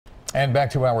And back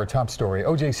to our top story.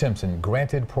 O.J. Simpson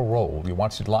granted parole. You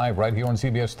watched it live right here on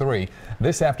CBS 3.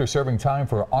 This after serving time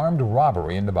for armed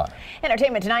robbery in Nevada.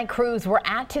 Entertainment Tonight crews were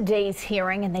at today's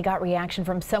hearing and they got reaction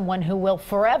from someone who will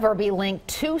forever be linked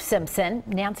to Simpson.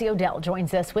 Nancy O'Dell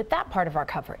joins us with that part of our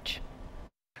coverage.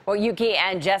 Well, Yuki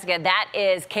and Jessica, that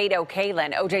is Kato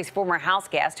Kaelin, O.J.'s former house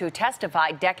guest who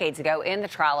testified decades ago in the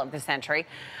trial of the century.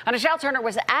 Michelle Turner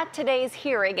was at today's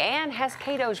hearing and has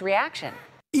Kato's reaction.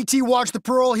 E.T. watched the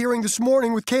parole hearing this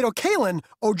morning with Kato Kaelin,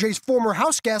 O.J.'s former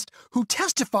house guest, who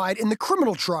testified in the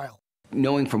criminal trial.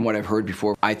 Knowing from what I've heard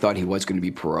before, I thought he was going to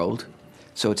be paroled,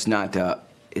 so it's not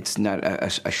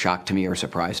a shock to me or a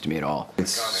surprise to me at all.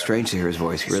 It's strange to hear his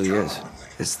voice, it really is.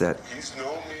 It's that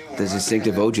the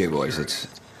distinctive O.J. voice. It's,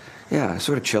 yeah,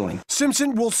 sort of chilling.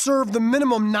 Simpson will serve the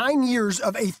minimum 9 years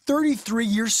of a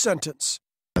 33-year sentence.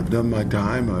 I've done my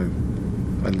time.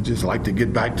 I'd just like to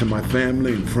get back to my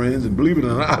family and friends, and believe it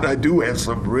or not, I do have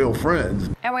some real friends.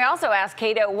 And we also asked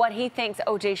Kato what he thinks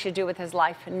O.J. should do with his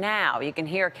life now. You can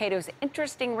hear Kato's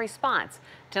interesting response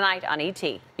tonight on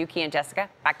E.T. Yuki and Jessica,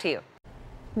 back to you.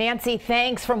 Nancy,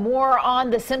 thanks. For more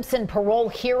on the Simpson parole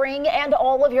hearing and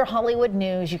all of your Hollywood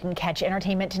news, you can catch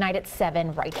Entertainment Tonight at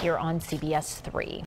 7 right here on CBS 3.